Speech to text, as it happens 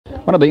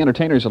One of the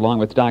entertainers along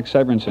with Doc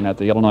Severinsen at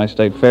the Illinois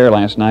State Fair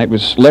last night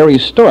was Larry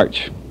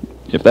Storch.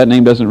 If that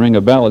name doesn't ring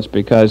a bell, it's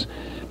because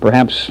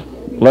perhaps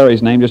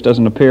Larry's name just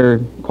doesn't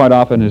appear quite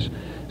often as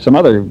some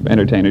other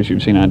entertainers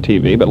you've seen on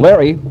TV. But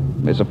Larry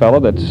is a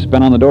fellow that's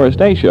been on the Doris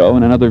Day Show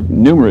and other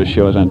numerous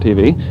shows on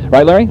TV.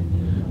 Right, Larry?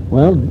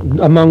 Well,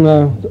 among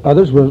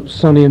others were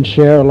Sonny and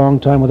Cher, a long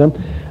time with them,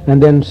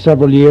 and then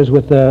several years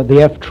with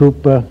the F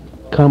Troop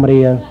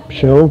comedy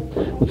show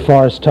with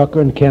Forrest Tucker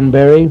and Ken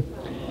Berry.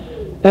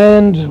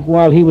 And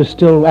while he was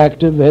still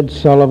active, Ed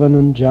Sullivan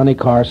and Johnny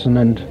Carson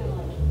and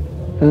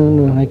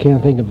I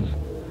can't think of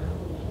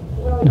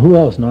who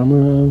else,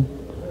 Norma.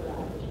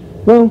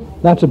 Well,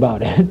 that's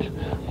about it.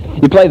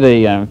 You play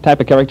the type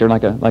of character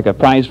like a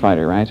prize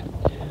fighter, right?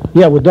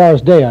 Yeah, with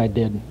Doris Day I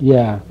did,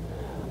 yeah.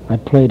 I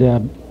played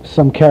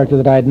some character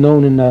that I'd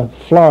known in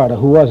Florida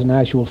who was an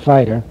actual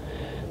fighter,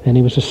 and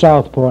he was a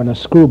southpaw and a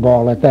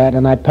screwball at that,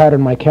 and I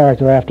patterned my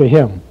character after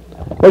him.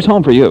 Where's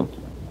home for you?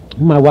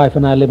 My wife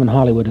and I live in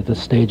Hollywood at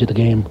this stage of the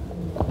game.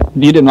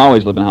 You didn't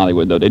always live in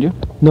Hollywood, though, did you?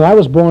 No, I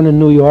was born in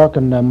New York,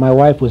 and my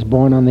wife was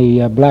born on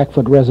the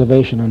Blackfoot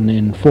Reservation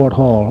in Fort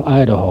Hall,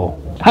 Idaho.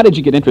 How did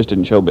you get interested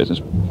in show business?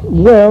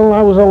 Well,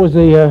 I was always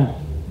the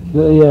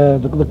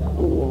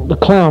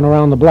clown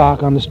around the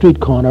block on the street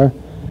corner,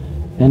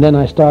 and then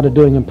I started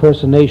doing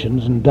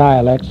impersonations and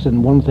dialects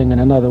and one thing and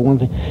another,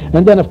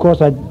 and then, of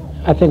course, I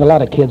think a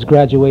lot of kids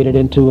graduated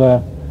into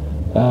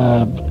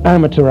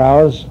amateur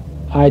hours.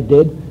 I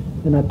did.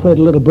 And I played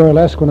a little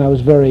burlesque when I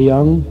was very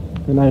young,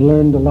 and I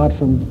learned a lot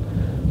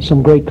from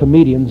some great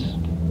comedians,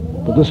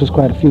 but this was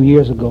quite a few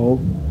years ago,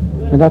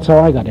 and that's how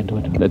I got into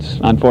it. It's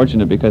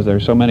unfortunate because there are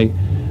so many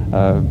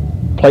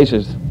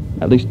places,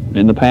 at least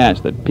in the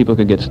past, that people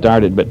could get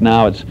started, but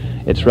now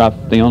it's rough.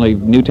 The only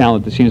new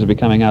talent that seems to be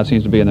coming out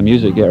seems to be in the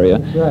music area.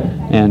 That's right.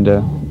 And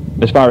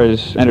as far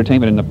as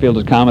entertainment in the field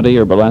of comedy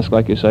or burlesque,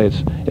 like you say,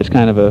 it's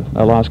kind of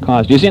a lost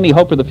cause. Do you see any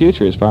hope for the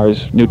future as far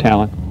as new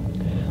talent?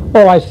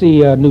 Oh, I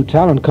see new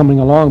talent coming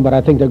along, but I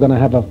think they're going to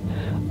have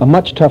a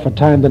much tougher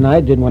time than I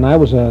did when I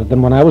was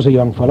a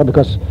young fellow,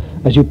 because,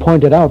 as you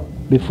pointed out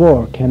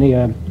before, Kenny,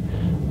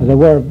 there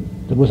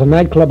was a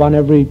nightclub on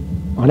every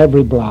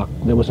block.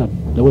 There was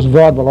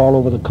vaudeville all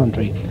over the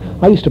country.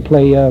 I used to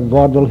play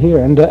vaudeville here,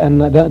 and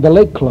the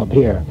Lake Club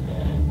here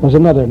was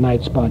another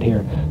night spot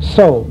here.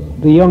 So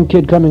the young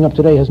kid coming up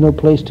today has no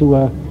place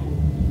to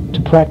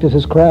practice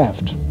his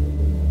craft.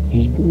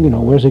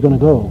 Where's he going to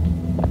go?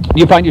 Do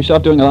you find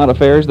yourself doing a lot of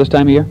fairs this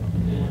time of year?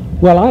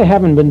 Well, I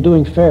haven't been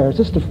doing fairs.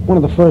 This is one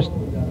of the first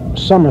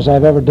summers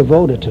I've ever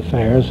devoted to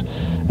fairs,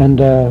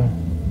 and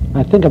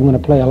I think I'm going to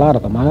play a lot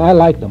of them. I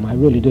like them, I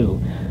really do.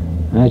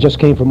 And I just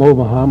came from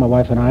Omaha, my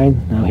wife and I.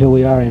 Now here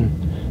we are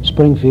in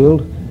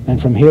Springfield,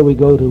 and from here we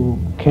go to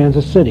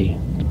Kansas City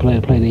to play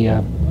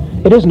the.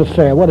 It isn't a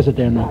fair. What is it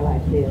there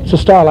now? It's a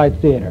Starlight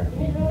Theater.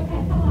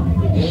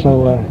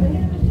 So.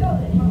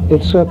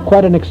 It's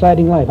quite an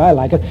exciting life. I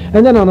like it.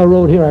 And then on the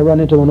road here, I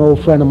run into an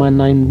old friend of mine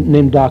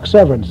named Doc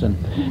Severinsen.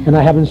 And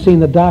I haven't seen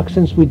the Doc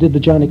since we did the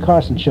Johnny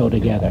Carson show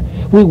together.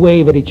 We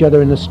wave at each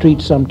other in the street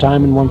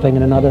sometime and one thing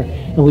and another,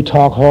 and we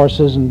talk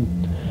horses and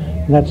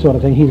that sort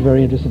of thing. He's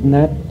very interested in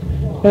that.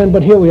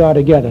 But here we are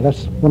together.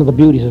 That's one of the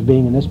beauties of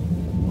being in this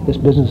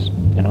business,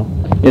 you know.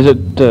 Is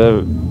it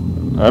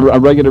a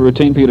regular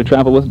routine for you to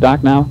travel with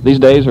Doc now, these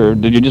days, or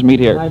did you just meet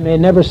here? I may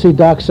never see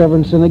Doc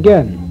Severinsen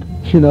again.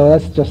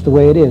 That's just the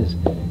way it is.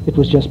 It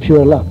was just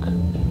pure luck.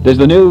 Does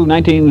the new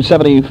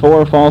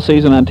 1974 fall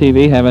season on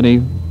TV have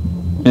any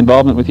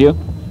involvement with you?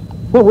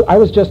 Well, I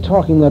was just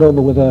talking that over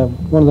with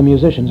one of the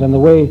musicians, and the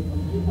way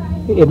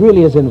it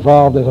really is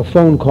involved, there's a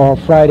phone call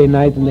Friday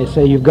night, and they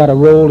say you've got a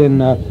role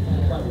in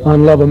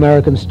On Love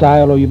American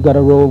Style, or you've got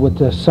a role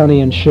with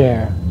Sonny and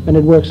Cher, and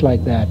it works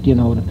like that.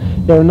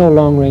 There are no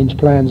long-range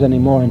plans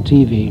anymore in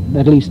TV.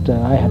 At least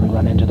I haven't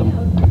run into them.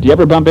 Do you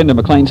ever bump into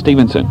McLean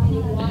Stevenson?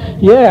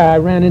 Yeah, I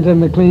ran into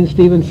McLean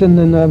Stevenson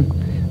in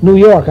New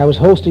York. I was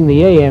hosting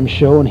the AM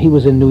show, and he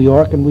was in New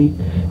York, and we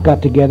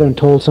got together and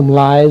told some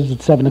lies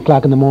at 7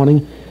 o'clock in the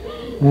morning,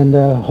 and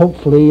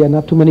hopefully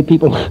not too many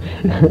people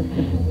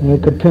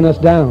could pin us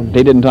down.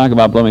 He didn't talk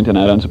about Bloomington,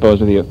 I don't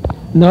suppose, with you?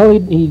 No,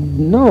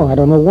 no, I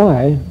don't know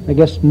why. I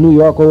guess New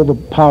York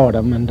overpowered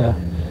him, and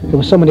there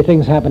were so many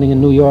things happening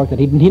in New York that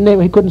he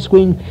couldn't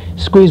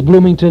squeeze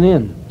Bloomington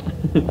in.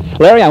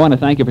 Larry, I want to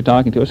thank you for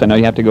talking to us. I know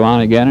you have to go on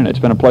again, and it's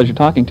been a pleasure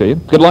talking to you.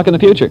 Good luck in the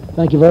future.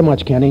 Thank you very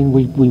much, Kenny.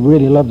 We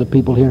really love the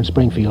people here in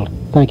Springfield.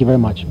 Thank you very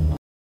much.